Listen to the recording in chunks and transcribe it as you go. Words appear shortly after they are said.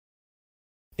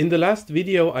In the last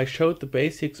video I showed the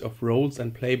basics of roles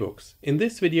and playbooks. In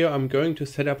this video I'm going to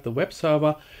set up the web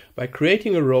server by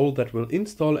creating a role that will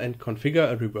install and configure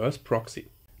a reverse proxy.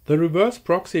 The reverse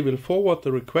proxy will forward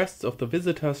the requests of the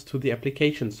visitors to the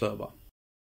application server.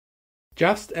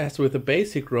 Just as with a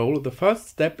basic role, the first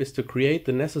step is to create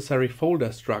the necessary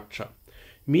folder structure,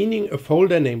 meaning a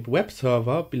folder named web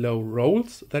server below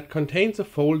roles that contains a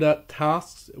folder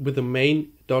tasks with the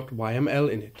main.yml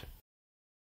in it.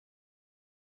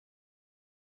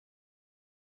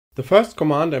 The first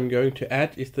command I'm going to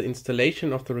add is the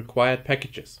installation of the required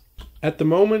packages. At the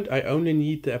moment I only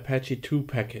need the Apache 2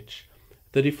 package.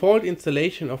 The default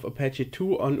installation of Apache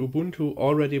 2 on Ubuntu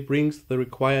already brings the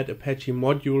required Apache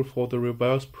module for the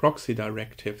reverse proxy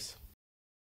directives.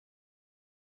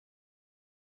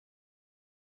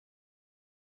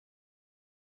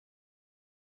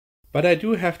 But I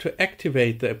do have to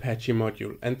activate the Apache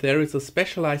module, and there is a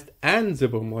specialized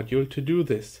Ansible module to do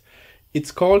this.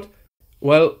 It's called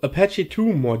Apache 2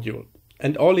 module,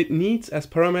 and all it needs as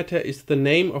parameter is the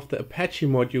name of the Apache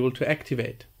module to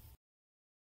activate.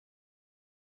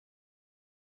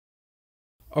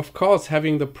 Of course,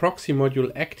 having the proxy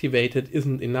module activated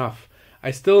isn't enough. I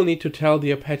still need to tell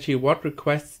the Apache what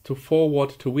requests to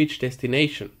forward to which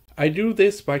destination. I do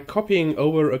this by copying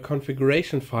over a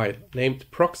configuration file named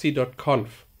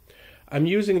proxy.conf. I'm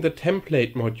using the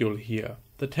template module here.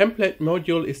 The template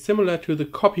module is similar to the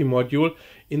copy module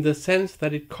in the sense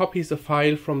that it copies a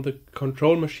file from the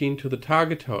control machine to the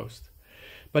target host.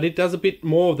 But it does a bit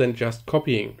more than just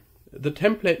copying. The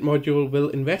template module will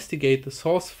investigate the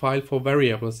source file for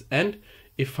variables and,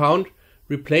 if found,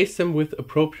 replace them with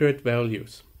appropriate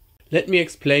values. Let me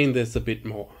explain this a bit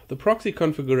more. The proxy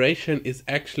configuration is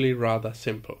actually rather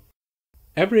simple.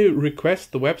 Every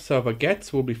request the web server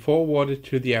gets will be forwarded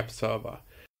to the app server.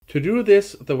 To do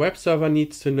this, the web server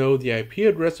needs to know the IP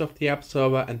address of the app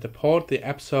server and the port the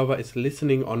app server is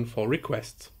listening on for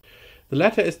requests. The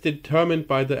latter is determined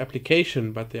by the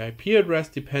application, but the IP address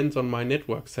depends on my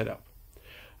network setup.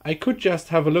 I could just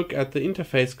have a look at the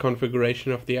interface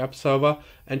configuration of the app server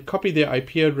and copy the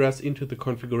IP address into the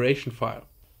configuration file.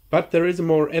 But there is a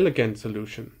more elegant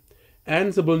solution.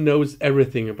 Ansible knows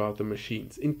everything about the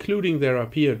machines, including their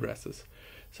IP addresses.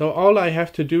 So all I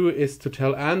have to do is to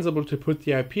tell Ansible to put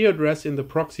the IP address in the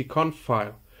proxy.conf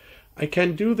file. I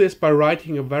can do this by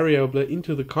writing a variable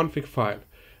into the config file.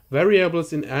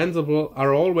 Variables in Ansible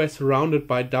are always surrounded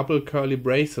by double curly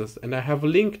braces, and I have a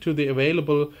link to the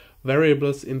available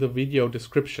variables in the video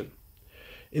description.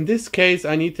 In this case,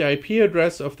 I need the IP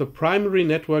address of the primary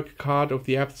network card of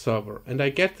the app server, and I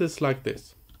get this like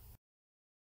this.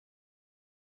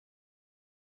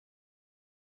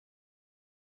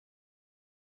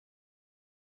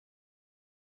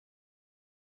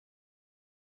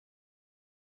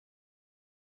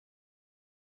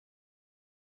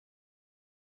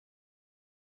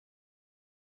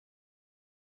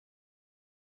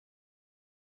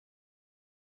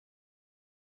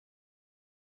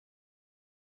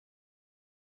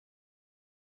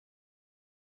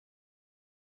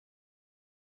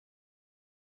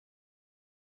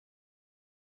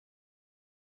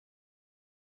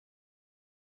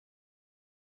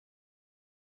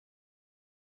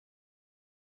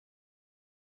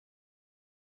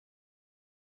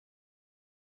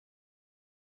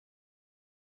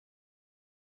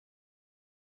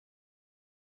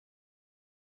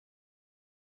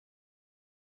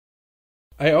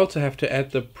 I also have to add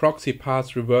the proxy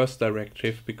path reverse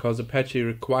directive because Apache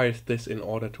requires this in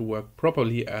order to work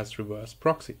properly as reverse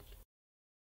proxy.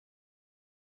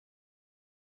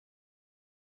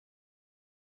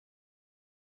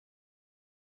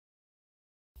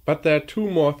 But there are two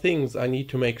more things I need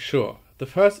to make sure. The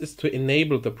first is to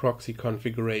enable the proxy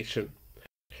configuration.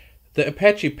 The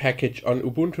Apache package on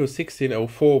Ubuntu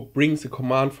 16.04 brings a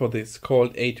command for this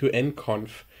called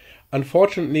a2nconf.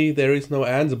 Unfortunately, there is no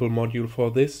Ansible module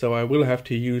for this, so I will have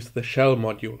to use the shell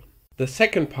module. The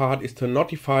second part is to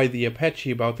notify the Apache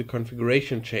about the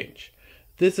configuration change.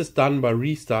 This is done by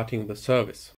restarting the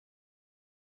service.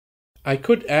 I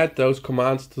could add those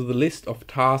commands to the list of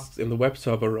tasks in the web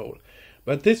server role,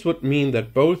 but this would mean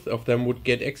that both of them would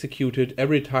get executed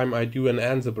every time I do an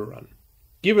Ansible run.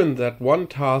 Given that one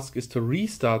task is to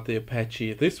restart the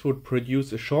Apache, this would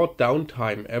produce a short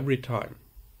downtime every time.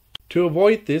 To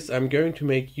avoid this, I'm going to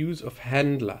make use of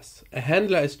handlers. A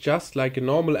handler is just like a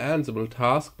normal Ansible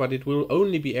task, but it will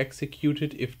only be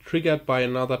executed if triggered by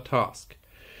another task.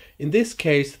 In this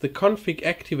case, the config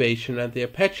activation and the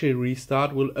Apache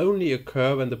restart will only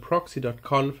occur when the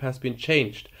proxy.conf has been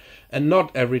changed, and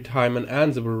not every time an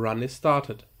Ansible run is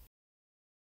started.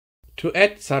 To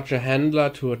add such a handler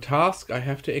to a task, I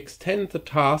have to extend the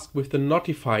task with the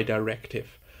notify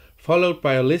directive, followed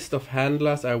by a list of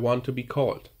handlers I want to be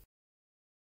called.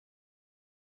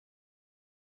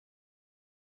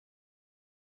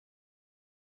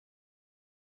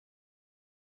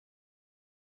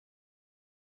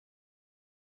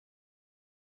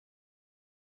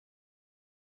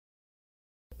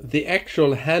 The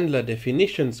actual handler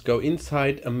definitions go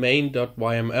inside a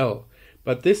main.yml,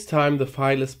 but this time the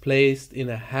file is placed in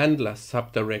a handler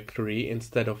subdirectory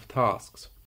instead of tasks.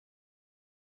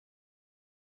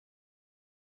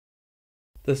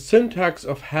 The syntax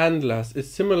of handlers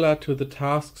is similar to the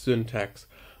task syntax,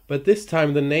 but this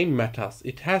time the name matters.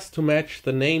 It has to match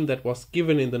the name that was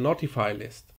given in the notify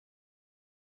list.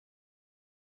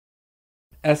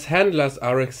 As handlers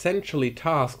are essentially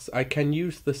tasks, I can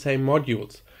use the same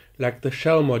modules, like the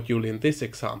shell module in this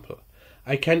example.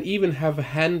 I can even have a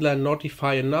handler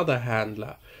notify another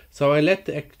handler, so I let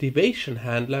the activation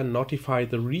handler notify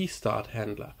the restart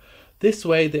handler. This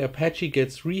way the Apache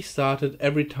gets restarted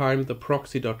every time the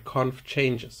proxy.conf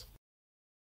changes.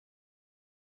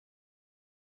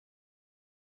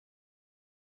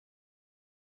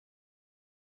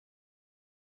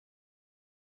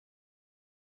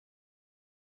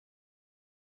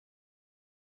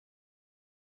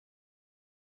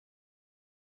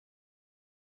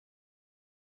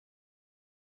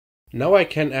 Now I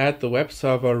can add the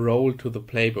webserver role to the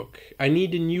playbook. I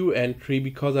need a new entry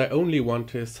because I only want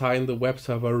to assign the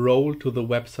webserver role to the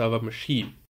webserver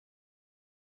machine.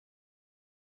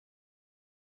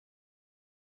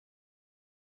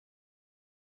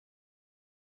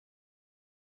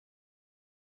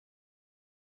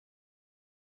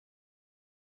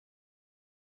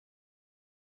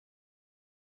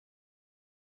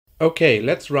 Okay,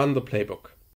 let's run the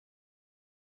playbook.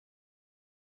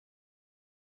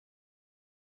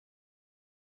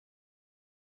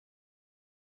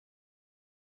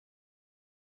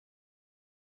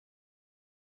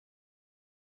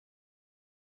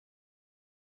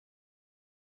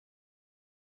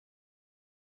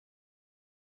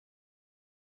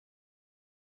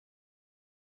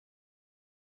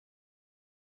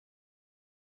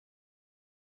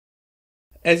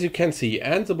 As you can see,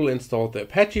 Ansible installed the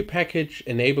Apache package,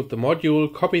 enabled the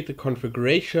module, copied the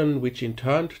configuration, which in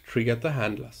turn triggered the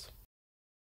handlers.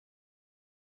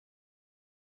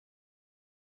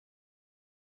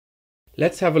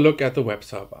 Let's have a look at the web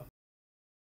server.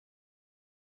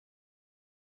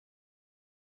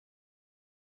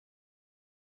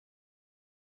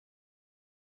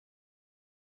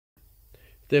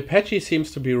 The Apache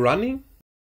seems to be running,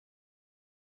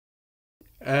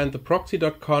 and the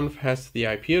proxy.conf has the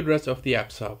IP address of the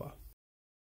app server.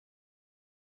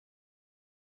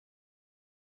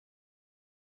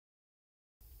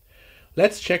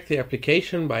 Let's check the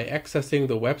application by accessing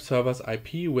the web server's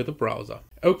IP with a browser.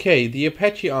 Okay, the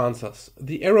Apache answers.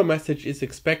 The error message is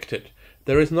expected.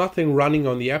 There is nothing running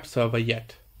on the app server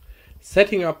yet.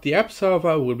 Setting up the app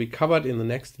server will be covered in the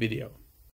next video.